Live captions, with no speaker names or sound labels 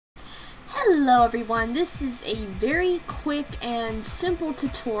Hello everyone, this is a very quick and simple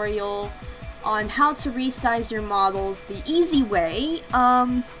tutorial on how to resize your models the easy way,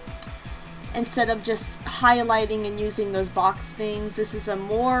 instead of just highlighting and using those box things. This is a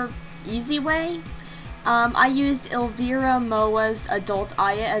more easy way. I used Elvira Moa's adult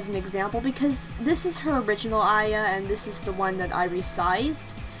Aya as an example because this is her original Aya and this is the one that I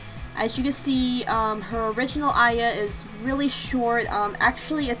resized. As you can see, her original Aya is really short.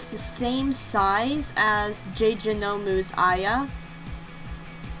 Actually, it's the same size as Janomu's Aya.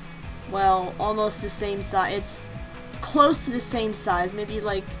 Well, almost the same size. It's close to the same size, maybe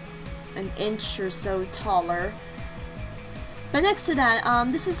like an inch or so taller. But next to that,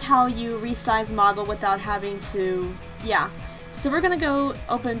 this is how you resize model without having to, So we're gonna go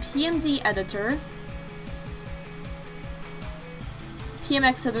open PMD editor.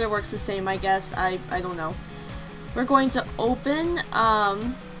 PMX editor works the same, I guess. I don't know. We're going to open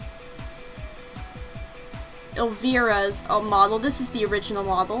Elvira's model. This is the original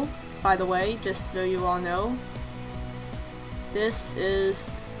model, by the way, just so you all know. This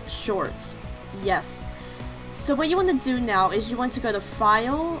is short. Yes. So what you want to do now is you want to go to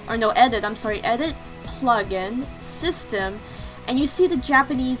File, or no, Edit, Edit, Plugin, System, and you see the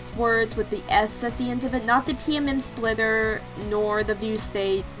Japanese words with the S at the end of it, not the PMM splitter, nor the view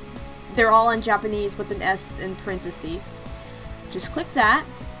state. They're all in Japanese with an S in parentheses. Just click that,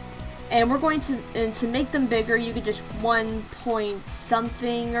 and we're going to make them bigger. You could just 1 point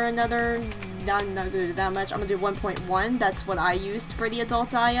something or another. Not gonna do that much. I'm gonna do 1.1. That's what I used for the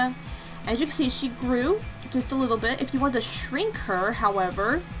adult Aya. As you can see, she grew just a little bit. If you want to shrink her,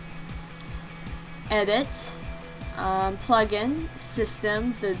 however, Edit, Plugin,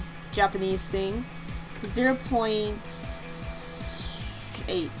 System, the Japanese thing,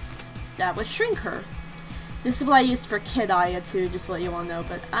 0.8. That would shrink her. This is what I used for Kid Aya too, just to let you all know,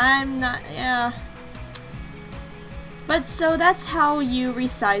 but I'm not, But so that's how you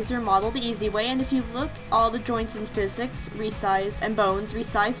resize your model the easy way, and if you look, all the joints in physics resize, and bones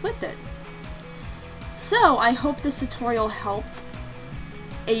resize with it. So, I hope this tutorial helped,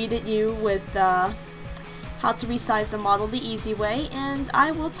 aided you with how to resize the model the easy way, and I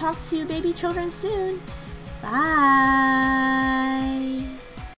will talk to you baby children soon. Bye!